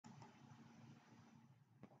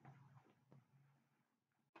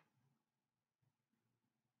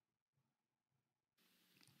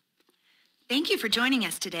Thank you for joining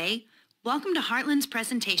us today. Welcome to Heartland's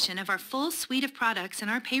presentation of our full suite of products in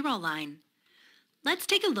our payroll line. Let's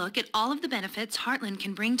take a look at all of the benefits Heartland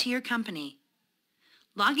can bring to your company.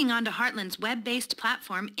 Logging on to Heartland's web-based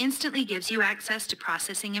platform instantly gives you access to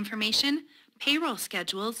processing information, payroll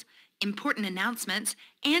schedules, important announcements,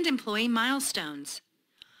 and employee milestones.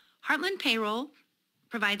 Heartland Payroll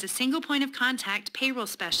provides a single point of contact payroll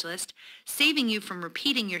specialist, saving you from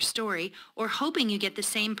repeating your story or hoping you get the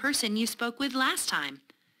same person you spoke with last time.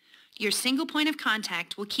 Your single point of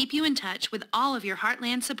contact will keep you in touch with all of your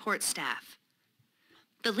Heartland support staff.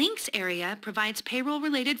 The Links area provides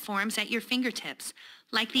payroll-related forms at your fingertips,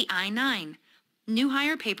 like the I-9, new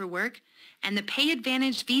hire paperwork, and the Pay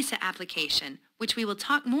Advantage Visa application, which we will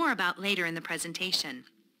talk more about later in the presentation.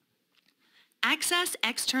 Access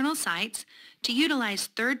external sites to utilize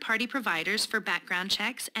third-party providers for background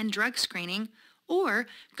checks and drug screening, or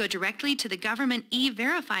go directly to the government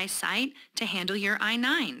E-Verify site to handle your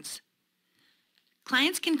I-9s.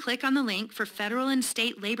 Clients can click on the link for federal and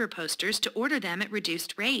state labor posters to order them at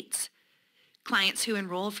reduced rates. Clients who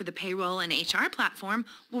enroll for the payroll and HR platform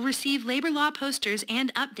will receive labor law posters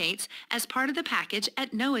and updates as part of the package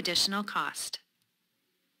at no additional cost.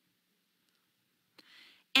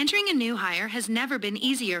 Entering a new hire has never been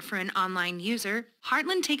easier for an online user.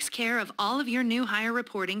 Heartland takes care of all of your new hire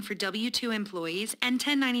reporting for W-2 employees and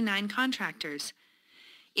 1099 contractors.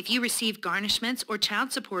 If you receive garnishments or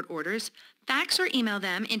child support orders, fax or email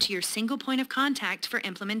them into your single point of contact for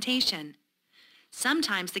implementation.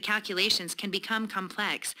 Sometimes the calculations can become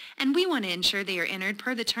complex, and we want to ensure they are entered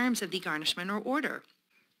per the terms of the garnishment or order.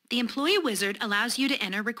 The Employee Wizard allows you to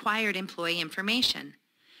enter required employee information.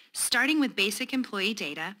 Starting with basic employee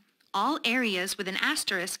data, all areas with an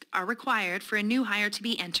asterisk are required for a new hire to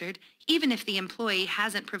be entered, even if the employee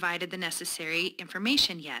hasn't provided the necessary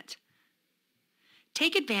information yet.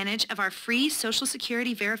 Take advantage of our free Social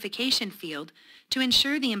Security verification field to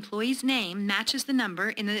ensure the employee's name matches the number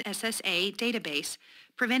in the SSA database,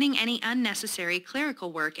 preventing any unnecessary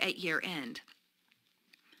clerical work at year-end.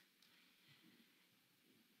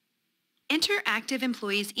 Enter active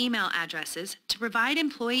employees' email addresses to provide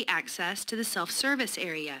employee access to the self-service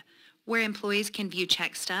area, where employees can view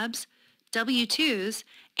check stubs, W-2s,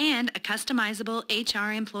 and a customizable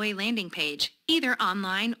HR employee landing page, either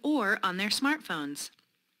online or on their smartphones.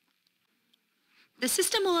 The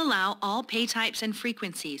system will allow all pay types and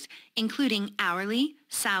frequencies, including hourly,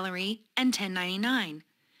 salary, and 1099.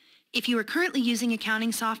 If you are currently using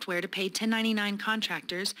accounting software to pay 1099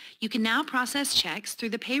 contractors, you can now process checks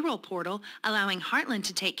through the payroll portal, allowing Heartland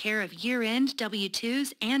to take care of year-end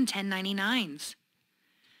W-2s and 1099s.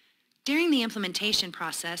 During the implementation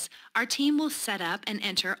process, our team will set up and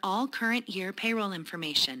enter all current year payroll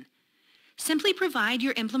information. Simply provide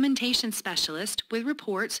your implementation specialist with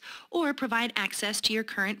reports or provide access to your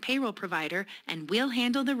current payroll provider, and we'll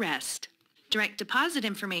handle the rest. Direct deposit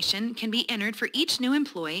information can be entered for each new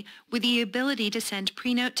employee with the ability to send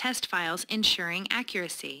pre-note test files ensuring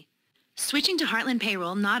accuracy. Switching to Heartland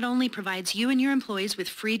Payroll not only provides you and your employees with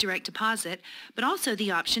free direct deposit, but also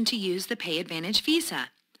the option to use the Pay Advantage Visa.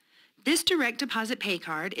 This direct deposit pay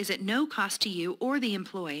card is at no cost to you or the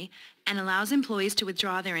employee and allows employees to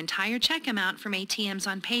withdraw their entire check amount from ATMs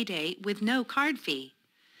on payday with no card fee.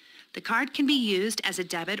 The card can be used as a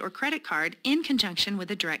debit or credit card in conjunction with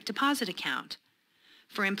a direct deposit account.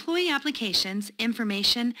 For employee applications,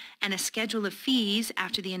 information, and a schedule of fees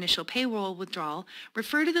after the initial payroll withdrawal,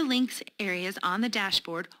 refer to the links areas on the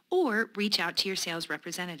dashboard or reach out to your sales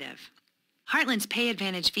representative. Heartland's Pay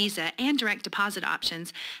Advantage Visa and direct deposit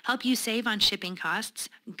options help you save on shipping costs,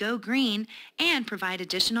 go green, and provide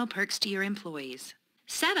additional perks to your employees.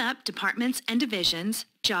 Set up departments and divisions,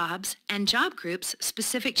 jobs, and job groups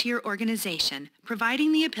specific to your organization,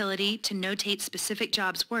 providing the ability to notate specific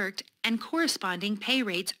jobs worked and corresponding pay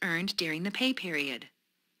rates earned during the pay period.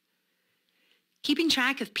 Keeping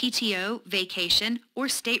track of PTO, vacation, or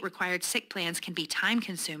state-required sick plans can be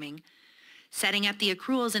time-consuming. Setting up the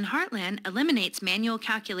accruals in Heartland eliminates manual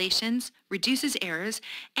calculations, reduces errors,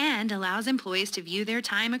 and allows employees to view their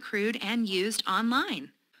time accrued and used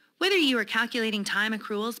online. Whether you are calculating time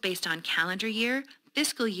accruals based on calendar year,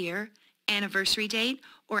 fiscal year, anniversary date,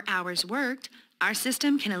 or hours worked, our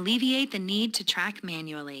system can alleviate the need to track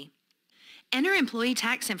manually. Enter employee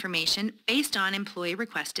tax information based on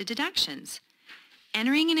employee-requested deductions.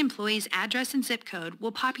 Entering an employee's address and zip code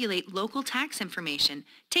will populate local tax information,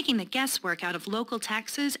 taking the guesswork out of local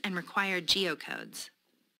taxes and required geocodes.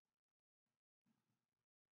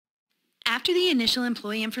 After the initial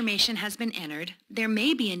employee information has been entered, there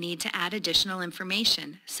may be a need to add additional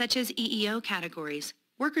information, such as EEO categories,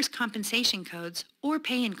 workers' compensation codes, or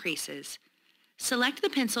pay increases. Select the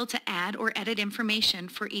pencil to add or edit information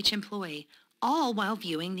for each employee, all while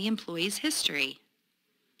viewing the employee's history.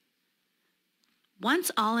 Once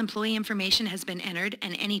all employee information has been entered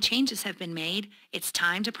and any changes have been made, it's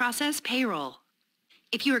time to process payroll.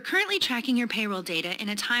 If you are currently tracking your payroll data in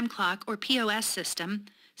a time clock or POS system,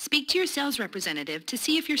 speak to your sales representative to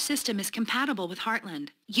see if your system is compatible with Heartland.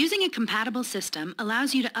 Using a compatible system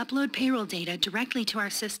allows you to upload payroll data directly to our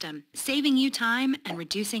system, saving you time and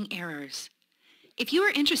reducing errors. If you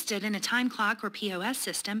are interested in a time clock or POS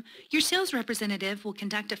system, your sales representative will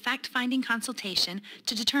conduct a fact-finding consultation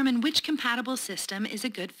to determine which compatible system is a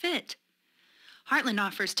good fit. Heartland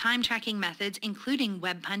offers time tracking methods including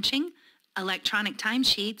web punching, electronic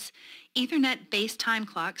timesheets, Ethernet-based time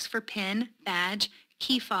clocks for PIN, badge,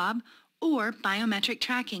 key fob, or biometric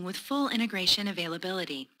tracking with full integration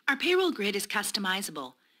availability. Our payroll grid is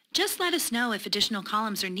customizable. Just let us know if additional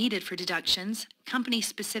columns are needed for deductions,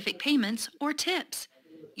 company-specific payments, or tips.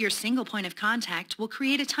 Your single point of contact will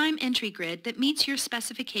create a time entry grid that meets your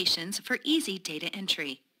specifications for easy data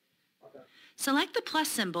entry. Select the plus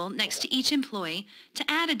symbol next to each employee to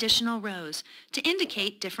add additional rows to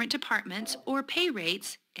indicate different departments or pay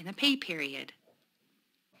rates in a pay period.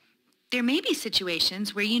 There may be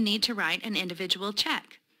situations where you need to write an individual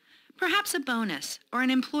check, perhaps a bonus or an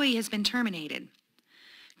employee has been terminated.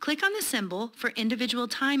 Click on the symbol for individual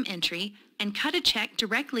time entry and cut a check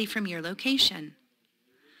directly from your location.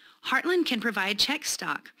 Heartland can provide check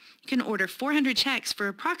stock. You can order 400 checks for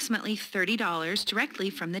approximately $30 directly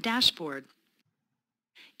from the dashboard.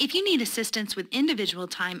 If you need assistance with individual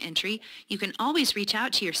time entry, you can always reach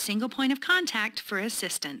out to your single point of contact for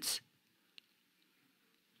assistance.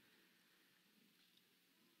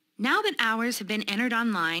 Now that hours have been entered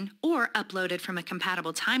online or uploaded from a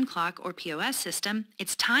compatible time clock or POS system,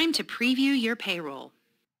 it's time to preview your payroll.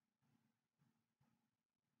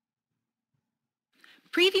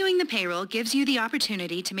 Previewing the payroll gives you the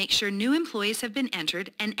opportunity to make sure new employees have been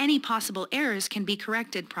entered and any possible errors can be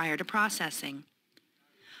corrected prior to processing.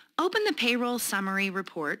 Open the Payroll Summary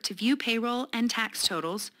report to view payroll and tax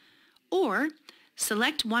totals, or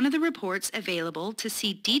select one of the reports available to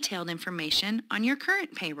see detailed information on your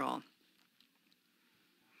current payroll.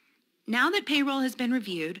 Now that payroll has been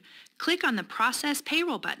reviewed, click on the Process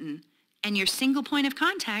Payroll button, and your single point of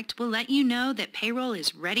contact will let you know that payroll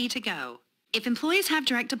is ready to go. If employees have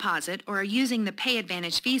direct deposit or are using the Pay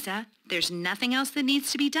Advantage Visa, there's nothing else that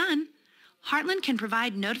needs to be done. Heartland can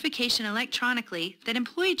provide notification electronically that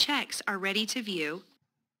employee checks are ready to view,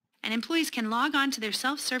 and employees can log on to their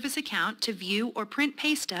self-service account to view or print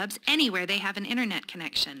pay stubs anywhere they have an internet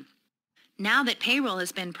connection. Now that payroll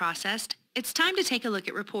has been processed, it's time to take a look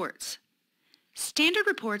at reports. Standard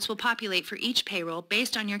reports will populate for each payroll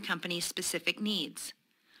based on your company's specific needs.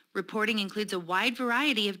 Reporting includes a wide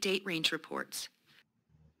variety of date range reports.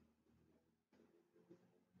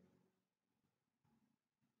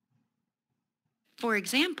 For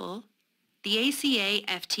example, the ACA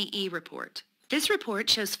FTE report. This report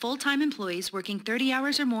shows full-time employees working 30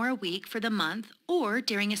 hours or more a week for the month or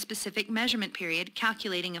during a specific measurement period,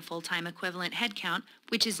 calculating a full-time equivalent headcount,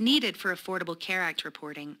 which is needed for Affordable Care Act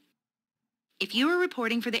reporting. If you are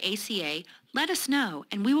reporting for the ACA, let us know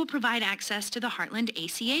and we will provide access to the Heartland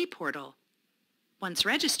ACA portal. Once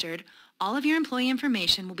registered, all of your employee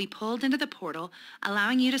information will be pulled into the portal,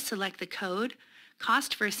 allowing you to select the code,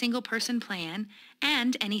 cost for a single person plan,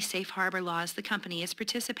 and any safe harbor laws the company is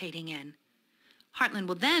participating in. Heartland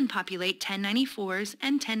will then populate 1094s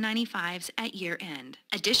and 1095s at year end.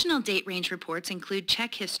 Additional date range reports include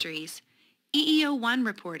check histories, EEO-1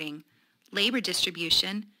 reporting, labor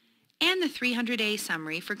distribution, and the 300A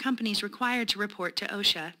summary for companies required to report to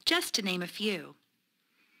OSHA, just to name a few.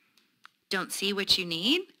 Don't see what you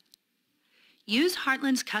need? Use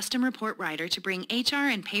Heartland's custom report writer to bring HR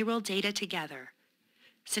and payroll data together.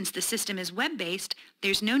 Since the system is web-based,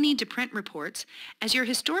 there's no need to print reports, as your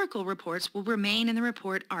historical reports will remain in the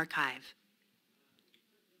report archive.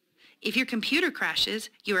 If your computer crashes,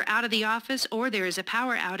 you are out of the office, or there is a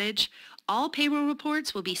power outage, all payroll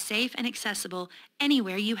reports will be safe and accessible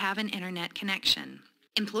anywhere you have an internet connection.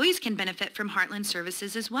 Employees can benefit from Heartland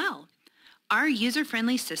services as well. Our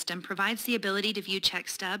user-friendly system provides the ability to view check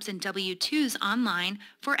stubs and W-2s online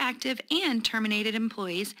for active and terminated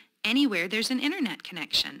employees anywhere there's an internet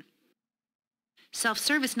connection.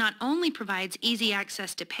 Self-service not only provides easy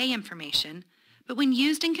access to pay information, but when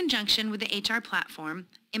used in conjunction with the HR platform,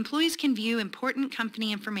 employees can view important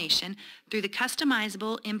company information through the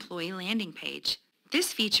customizable employee landing page.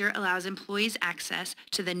 This feature allows employees access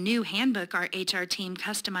to the new handbook our HR team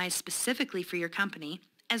customized specifically for your company,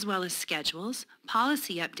 as well as schedules,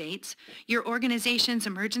 policy updates, your organization's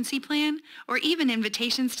emergency plan, or even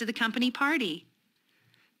invitations to the company party.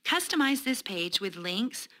 Customize this page with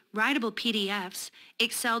links, writable PDFs,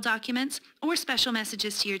 Excel documents, or special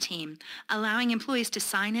messages to your team, allowing employees to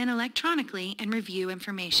sign in electronically and review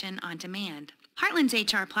information on demand. Heartland's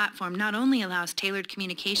HR platform not only allows tailored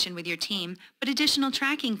communication with your team, but additional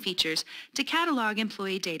tracking features to catalog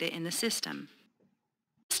employee data in the system.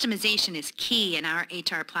 Customization is key in our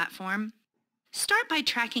HR platform. Start by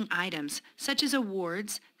tracking items such as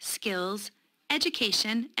awards, skills,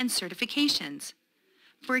 education, and certifications.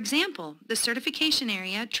 For example, the certification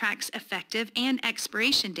area tracks effective and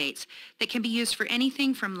expiration dates that can be used for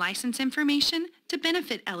anything from license information to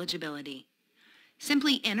benefit eligibility.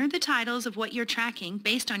 Simply enter the titles of what you're tracking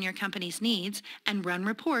based on your company's needs and run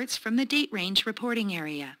reports from the date range reporting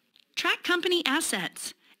area. Track company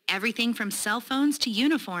assets, everything from cell phones to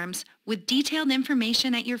uniforms, with detailed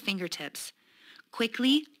information at your fingertips.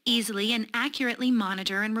 Quickly, easily, and accurately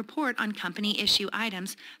monitor and report on company issue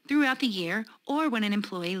items throughout the year or when an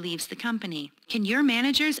employee leaves the company. Can your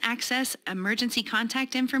managers access emergency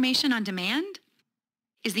contact information on demand?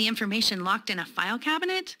 Is the information locked in a file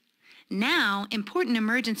cabinet? Now, important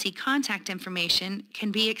emergency contact information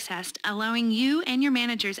can be accessed, allowing you and your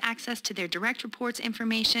managers access to their direct reports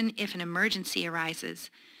information if an emergency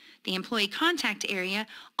arises. The employee contact area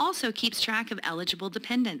also keeps track of eligible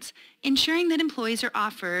dependents, ensuring that employees are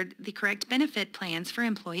offered the correct benefit plans for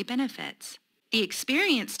employee benefits. The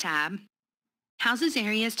Experience tab houses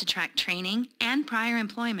areas to track training and prior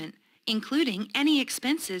employment, including any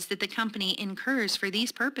expenses that the company incurs for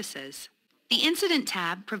these purposes. The Incident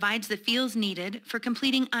tab provides the fields needed for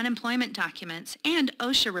completing unemployment documents and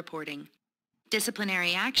OSHA reporting.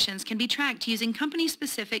 Disciplinary actions can be tracked using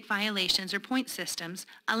company-specific violations or point systems,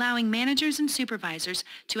 allowing managers and supervisors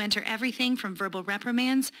to enter everything from verbal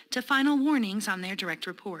reprimands to final warnings on their direct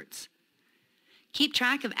reports. Keep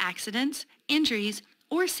track of accidents, injuries,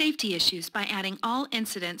 or safety issues by adding all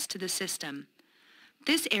incidents to the system.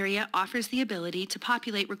 This area offers the ability to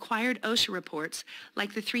populate required OSHA reports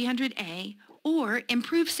like the 300A or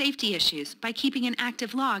improve safety issues by keeping an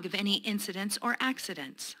active log of any incidents or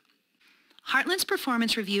accidents. Heartland's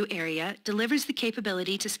Performance Review area delivers the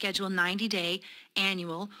capability to schedule 90-day,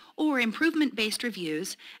 annual, or improvement-based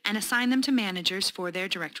reviews and assign them to managers for their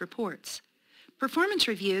direct reports. Performance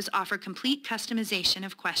reviews offer complete customization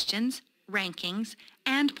of questions, rankings,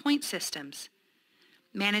 and point systems.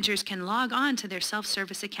 Managers can log on to their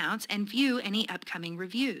self-service accounts and view any upcoming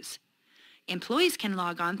reviews. Employees can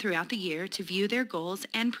log on throughout the year to view their goals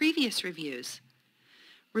and previous reviews.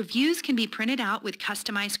 Reviews can be printed out with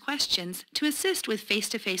customized questions to assist with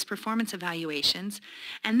face-to-face performance evaluations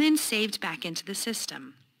and then saved back into the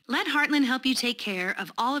system. Let Heartland help you take care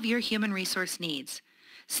of all of your human resource needs.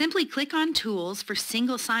 Simply click on Tools for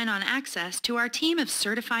single sign-on access to our team of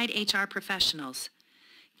certified HR professionals.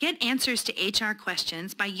 Get answers to HR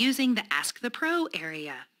questions by using the Ask the Pro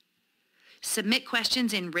area. Submit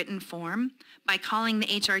questions in written form by calling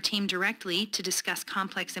the HR team directly to discuss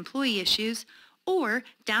complex employee issues, or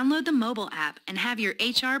download the mobile app and have your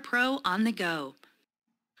HR Pro on the go.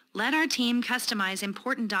 Let our team customize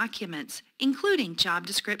important documents, including job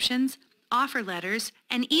descriptions, offer letters,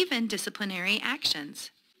 and even disciplinary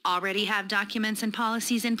actions. Already have documents and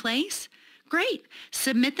policies in place? Great!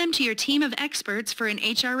 Submit them to your team of experts for an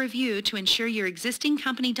HR review to ensure your existing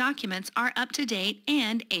company documents are up to date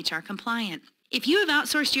and HR compliant. If you have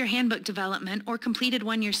outsourced your handbook development or completed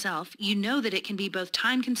one yourself, you know that it can be both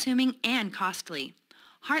time-consuming and costly.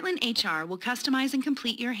 Heartland HR will customize and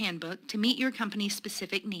complete your handbook to meet your company's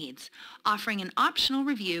specific needs, offering an optional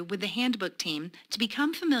review with the handbook team to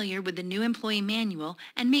become familiar with the new employee manual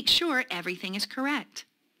and make sure everything is correct.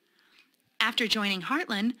 After joining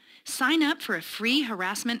Heartland, sign up for a free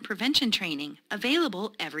harassment prevention training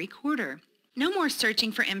available every quarter. No more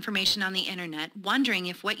searching for information on the internet, wondering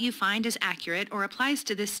if what you find is accurate or applies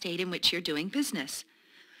to this state in which you're doing business.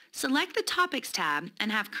 Select the Topics tab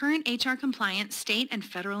and have current HR-compliant state and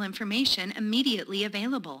federal information immediately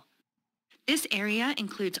available. This area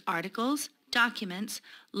includes articles, documents,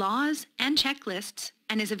 laws, and checklists,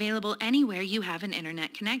 and is available anywhere you have an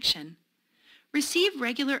internet connection. Receive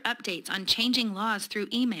regular updates on changing laws through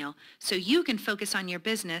email so you can focus on your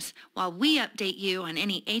business while we update you on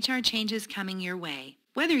any HR changes coming your way.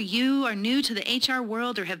 Whether you are new to the HR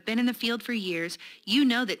world or have been in the field for years, you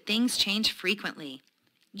know that things change frequently.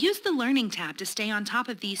 Use the Learning tab to stay on top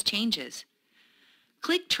of these changes.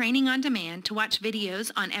 Click Training on Demand to watch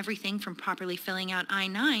videos on everything from properly filling out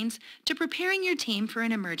I-9s to preparing your team for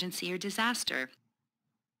an emergency or disaster.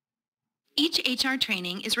 Each HR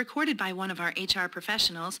training is recorded by one of our HR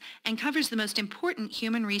professionals and covers the most important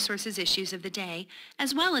human resources issues of the day,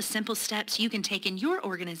 as well as simple steps you can take in your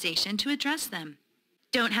organization to address them.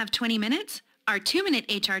 Don't have 20 minutes? Our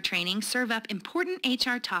 2-minute HR trainings serve up important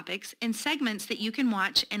HR topics in segments that you can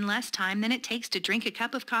watch in less time than it takes to drink a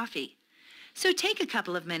cup of coffee. So take a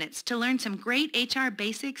couple of minutes to learn some great HR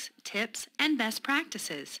basics, tips, and best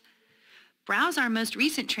practices. Browse our most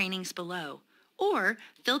recent trainings below, or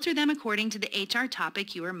filter them according to the HR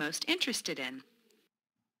topic you are most interested in.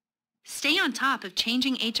 Stay on top of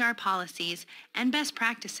changing HR policies and best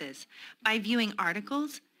practices by viewing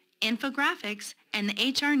articles, infographics, and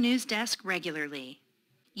the HR News Desk regularly.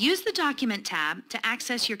 Use the Document tab to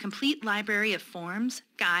access your complete library of forms,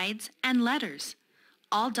 guides, and letters.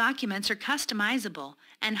 All documents are customizable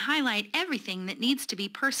and highlight everything that needs to be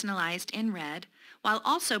personalized in red, while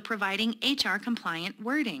also providing HR-compliant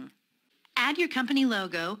wording. Add your company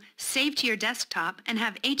logo, save to your desktop, and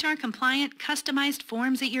have HR-compliant, customized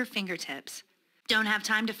forms at your fingertips. Don't have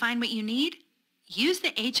time to find what you need? Use the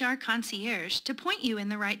HR Concierge to point you in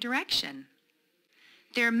the right direction.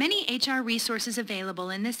 There are many HR resources available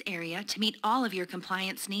in this area to meet all of your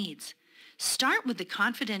compliance needs. Start with the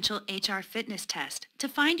confidential HR fitness test to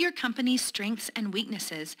find your company's strengths and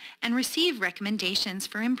weaknesses and receive recommendations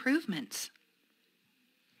for improvements.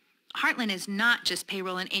 Heartland is not just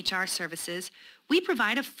payroll and HR services. We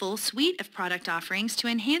provide a full suite of product offerings to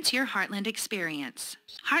enhance your Heartland experience.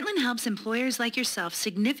 Heartland helps employers like yourself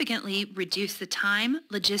significantly reduce the time,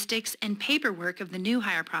 logistics, and paperwork of the new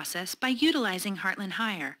hire process by utilizing Heartland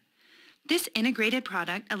Hire. This integrated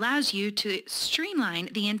product allows you to streamline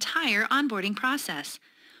the entire onboarding process.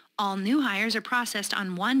 All new hires are processed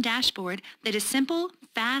on one dashboard that is simple,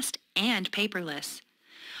 fast, and paperless.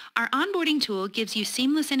 Our onboarding tool gives you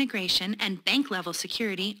seamless integration and bank-level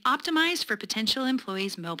security optimized for potential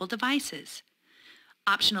employees' mobile devices.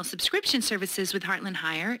 Optional subscription services with Heartland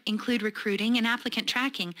Hire include recruiting and applicant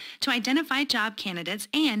tracking to identify job candidates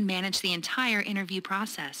and manage the entire interview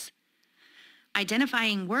process.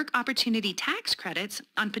 Identifying work opportunity tax credits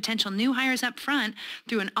on potential new hires up front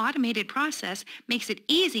through an automated process makes it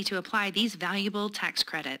easy to apply these valuable tax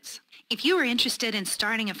credits. If you are interested in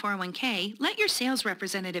starting a 401k, let your sales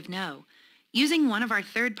representative know. Using one of our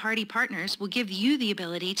third-party partners will give you the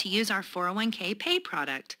ability to use our 401k pay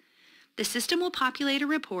product. The system will populate a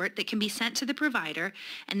report that can be sent to the provider,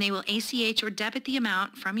 and they will ACH or debit the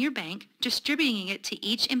amount from your bank, distributing it to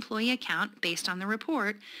each employee account based on the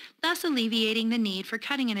report, thus alleviating the need for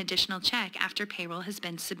cutting an additional check after payroll has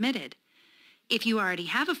been submitted. If you already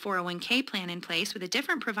have a 401k plan in place with a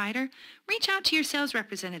different provider, reach out to your sales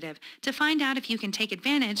representative to find out if you can take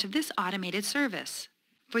advantage of this automated service.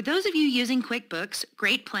 For those of you using QuickBooks,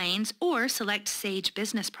 Great Plains, or select Sage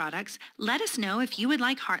business products, let us know if you would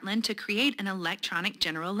like Heartland to create an electronic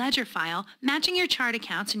general ledger file matching your chart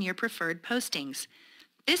accounts and your preferred postings.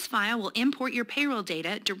 This file will import your payroll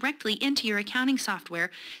data directly into your accounting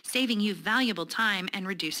software, saving you valuable time and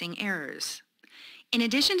reducing errors. In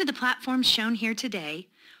addition to the platforms shown here today,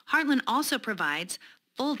 Heartland also provides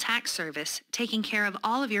full tax service, taking care of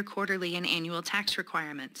all of your quarterly and annual tax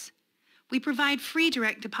requirements. We provide free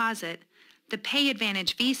direct deposit, the Pay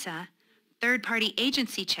Advantage Visa, third-party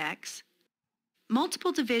agency checks,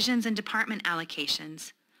 multiple divisions and department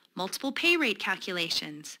allocations, multiple pay rate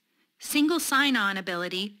calculations, single sign-on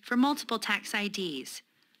ability for multiple tax IDs,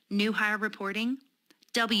 new hire reporting,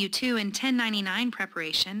 W-2 and 1099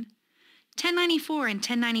 preparation, 1094 and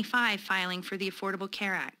 1095 filing for the Affordable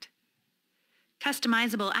Care Act.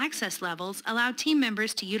 Customizable access levels allow team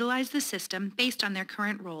members to utilize the system based on their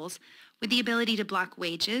current roles, with the ability to block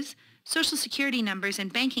wages, Social Security numbers,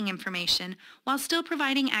 and banking information while still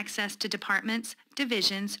providing access to departments,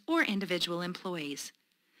 divisions, or individual employees.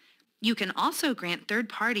 You can also grant third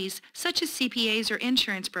parties, such as CPAs or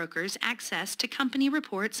insurance brokers, access to company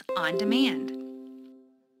reports on demand.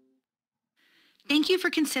 Thank you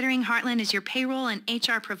for considering Heartland as your payroll and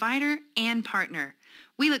HR provider and partner.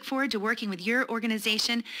 We look forward to working with your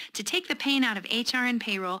organization to take the pain out of HR and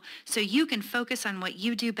payroll so you can focus on what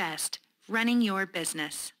you do best, running your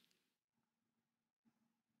business.